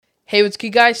Hey, what's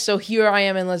good, guys? So here I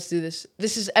am, and let's do this.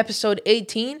 This is episode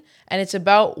 18, and it's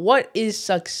about what is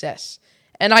success.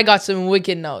 And I got some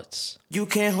wicked notes. You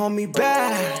can't hold me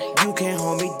back, you can't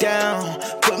hold me down.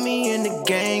 Put me in the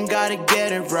game, gotta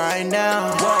get it right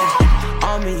now. Whoa,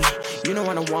 on me, you know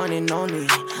what I want and only.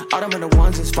 All them other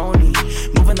ones is phony,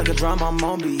 moving like a drum, I'm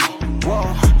on beat.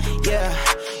 Whoa, yeah,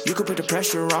 you could put the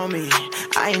pressure on me.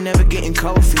 I ain't never getting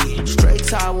cold feet, straight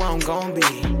top where I'm gon'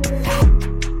 be.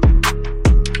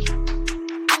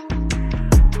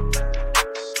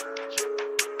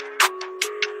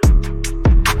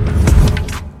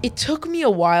 It took me a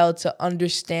while to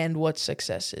understand what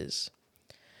success is.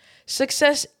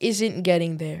 Success isn't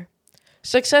getting there.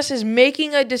 Success is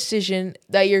making a decision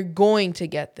that you're going to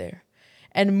get there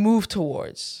and move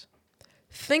towards.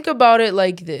 Think about it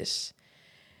like this.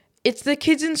 It's the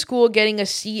kids in school getting a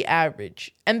C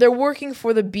average, and they're working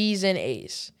for the B's and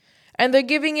A's, and they're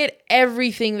giving it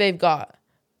everything they've got.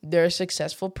 They're a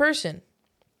successful person.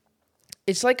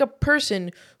 It's like a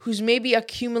person who's maybe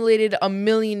accumulated $1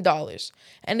 million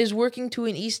and is working to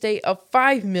an estate of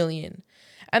 $5 million,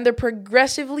 and they're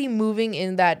progressively moving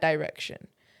in that direction.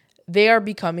 They are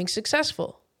becoming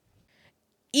successful.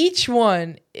 Each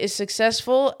one is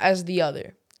successful as the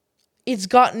other. It's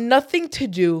got nothing to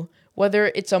do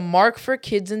whether it's a mark for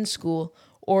kids in school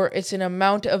or it's an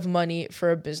amount of money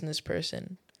for a business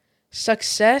person.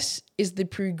 Success is the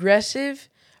progressive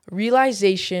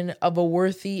realization of a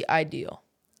worthy ideal.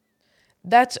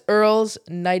 That's Earl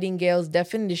Nightingale's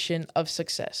definition of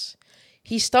success.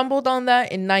 He stumbled on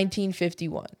that in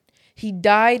 1951. He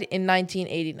died in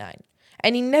 1989,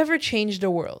 and he never changed the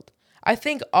world. I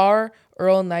think our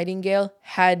Earl Nightingale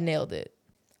had nailed it.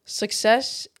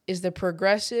 Success is the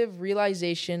progressive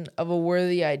realization of a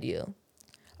worthy ideal.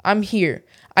 I'm here.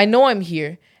 I know I'm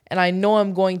here, and I know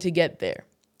I'm going to get there.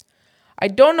 I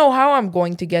don't know how I'm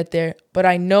going to get there, but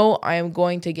I know I am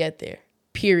going to get there.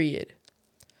 Period.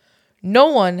 No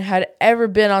one had ever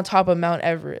been on top of Mount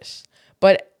Everest,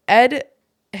 but Ed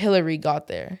Hillary got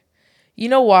there. You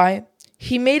know why?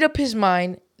 He made up his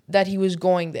mind that he was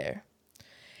going there.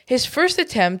 His first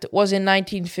attempt was in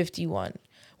 1951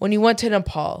 when he went to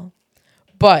Nepal.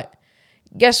 But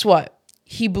guess what?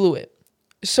 He blew it.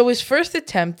 So his first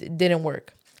attempt didn't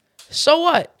work. So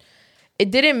what? It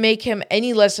didn't make him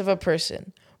any less of a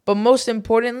person, but most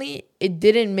importantly, it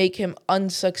didn't make him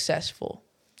unsuccessful.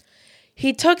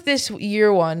 He took this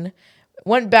year one,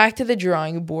 went back to the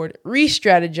drawing board,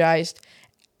 re-strategized,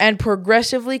 and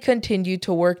progressively continued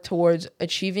to work towards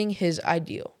achieving his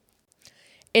ideal.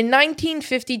 In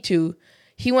 1952,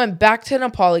 he went back to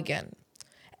Nepal again.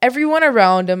 Everyone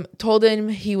around him told him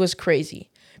he was crazy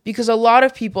because a lot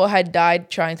of people had died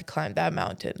trying to climb that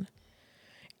mountain.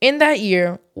 In that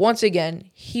year, once again,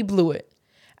 he blew it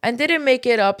and didn't make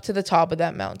it up to the top of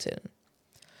that mountain.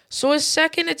 So his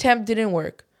second attempt didn't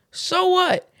work. So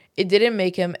what? It didn't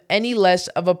make him any less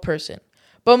of a person.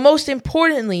 But most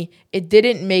importantly, it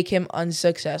didn't make him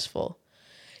unsuccessful.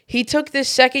 He took this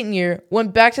second year,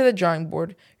 went back to the drawing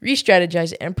board,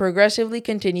 re-strategized, and progressively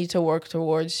continued to work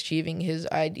towards achieving his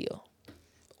ideal.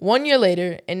 1 year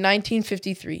later, in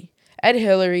 1953, Ed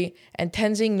Hillary and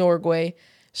Tenzing Norgay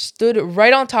stood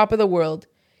right on top of the world.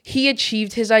 He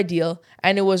achieved his ideal,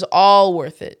 and it was all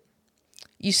worth it.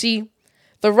 You see,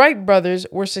 the Wright brothers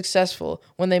were successful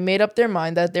when they made up their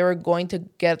mind that they were going to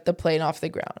get the plane off the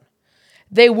ground.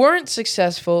 They weren't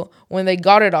successful when they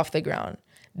got it off the ground.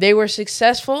 They were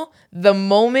successful the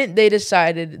moment they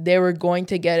decided they were going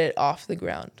to get it off the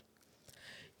ground.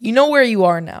 You know where you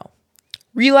are now.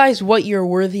 Realize what your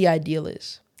worthy ideal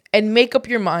is, and make up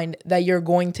your mind that you're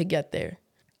going to get there.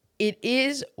 It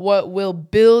is what will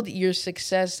build your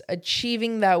success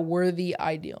achieving that worthy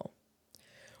ideal.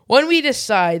 When we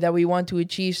decide that we want to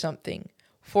achieve something,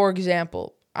 for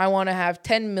example, I want to have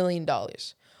 $10 million.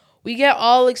 We get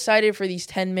all excited for these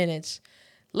 10 minutes.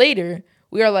 Later,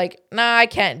 we are like, nah, I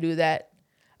can't do that.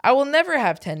 I will never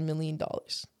have $10 million.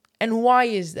 And why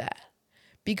is that?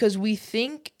 Because we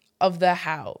think of the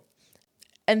how.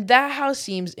 And that how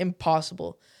seems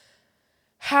impossible.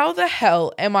 How the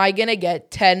hell am I going to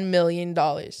get $10 million?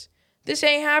 This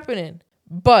ain't happening.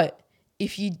 But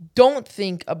if you don't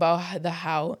think about the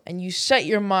how and you set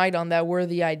your mind on that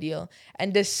worthy ideal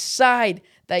and decide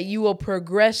that you will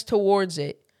progress towards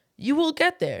it, you will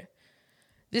get there.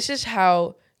 This is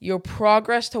how your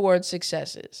progress towards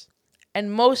success is.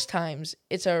 And most times,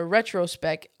 it's a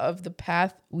retrospect of the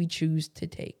path we choose to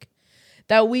take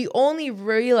that we only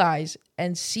realize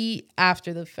and see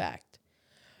after the fact.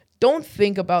 Don't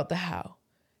think about the how.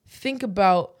 Think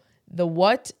about the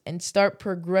what and start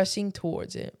progressing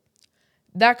towards it.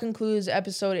 That concludes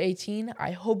episode 18.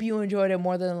 I hope you enjoyed it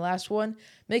more than the last one.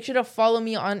 Make sure to follow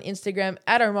me on Instagram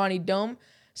at Armani Dome.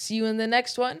 See you in the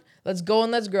next one. Let's go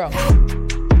and let's grow.